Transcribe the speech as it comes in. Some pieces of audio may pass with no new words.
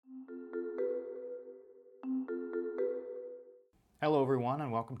Hello everyone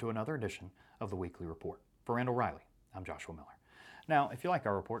and welcome to another edition of the Weekly Report. For Randall Riley, I'm Joshua Miller. Now, if you like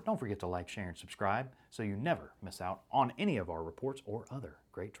our report, don't forget to like, share, and subscribe so you never miss out on any of our reports or other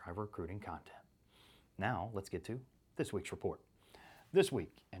great driver recruiting content. Now, let's get to this week's report. This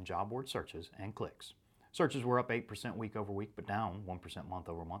week in job board searches and clicks. Searches were up 8% week over week, but down 1% month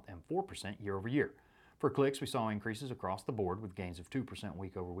over month and 4% year over year. For clicks, we saw increases across the board with gains of 2%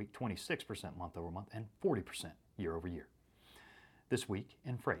 week over week, 26% month over month, and 40% year over year. This week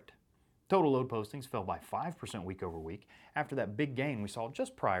in freight. Total load postings fell by 5% week over week after that big gain we saw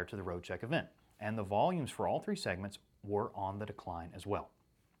just prior to the Roadcheck event, and the volumes for all three segments were on the decline as well.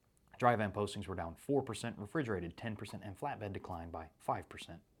 Dry van postings were down 4%, refrigerated 10%, and flatbed declined by 5%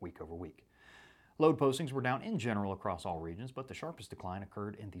 week over week. Load postings were down in general across all regions, but the sharpest decline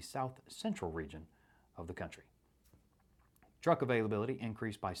occurred in the south central region of the country. Truck availability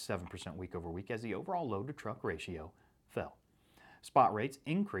increased by 7% week over week as the overall load to truck ratio fell. Spot rates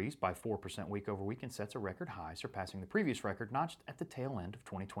increased by 4% week over week and sets a record high, surpassing the previous record notched at the tail end of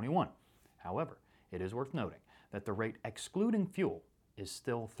 2021. However, it is worth noting that the rate excluding fuel is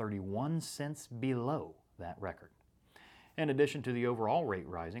still 31 cents below that record. In addition to the overall rate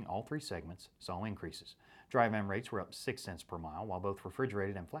rising, all three segments saw increases. Dry van rates were up 6 cents per mile, while both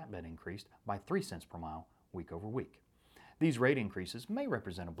refrigerated and flatbed increased by 3 cents per mile week over week. These rate increases may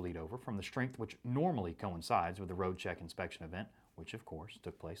represent a bleed over from the strength which normally coincides with the Roadcheck inspection event, which of course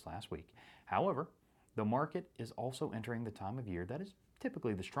took place last week. However, the market is also entering the time of year that is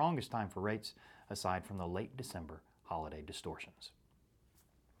typically the strongest time for rates aside from the late December holiday distortions.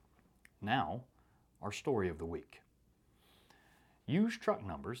 Now, our story of the week. Used truck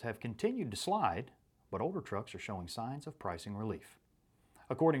numbers have continued to slide, but older trucks are showing signs of pricing relief.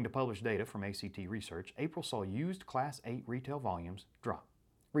 According to published data from ACT Research, April saw used Class 8 retail volumes drop.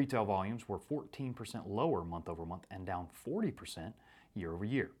 Retail volumes were 14% lower month over month and down 40% year over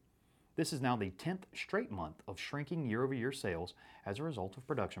year. This is now the 10th straight month of shrinking year over year sales as a result of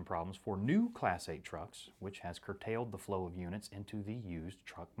production problems for new Class 8 trucks, which has curtailed the flow of units into the used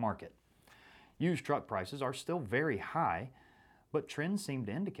truck market. Used truck prices are still very high, but trends seem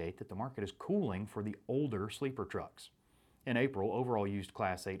to indicate that the market is cooling for the older sleeper trucks. In April, overall used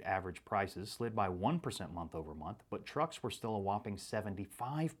Class 8 average prices slid by 1% month over month, but trucks were still a whopping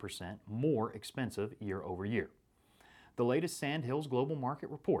 75% more expensive year over year. The latest Sandhills Global Market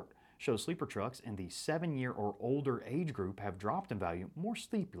Report shows sleeper trucks in the 7-year or older age group have dropped in value more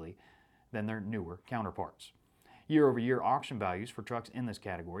steeply than their newer counterparts. Year over year auction values for trucks in this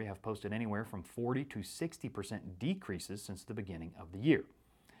category have posted anywhere from 40 to 60% decreases since the beginning of the year.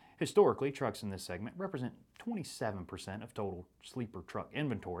 Historically, trucks in this segment represent 27% of total sleeper truck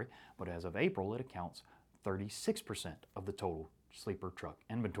inventory, but as of April, it accounts 36% of the total sleeper truck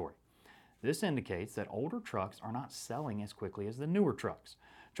inventory. This indicates that older trucks are not selling as quickly as the newer trucks.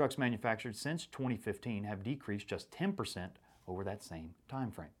 Trucks manufactured since 2015 have decreased just 10% over that same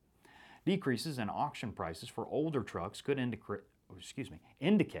time frame. Decreases in auction prices for older trucks could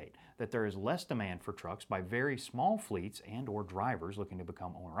indicate that there is less demand for trucks by very small fleets and or drivers looking to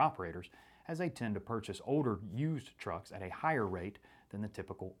become owner-operators, as they tend to purchase older used trucks at a higher rate than the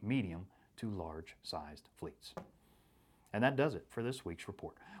typical medium to large-sized fleets. And that does it for this week's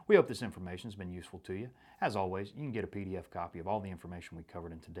report. We hope this information has been useful to you. As always, you can get a PDF copy of all the information we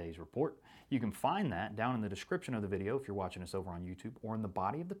covered in today's report. You can find that down in the description of the video if you're watching us over on YouTube, or in the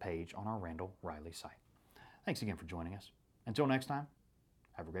body of the page on our Randall Riley site. Thanks again for joining us. Until next time,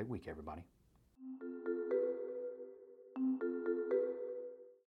 have a great week, everybody.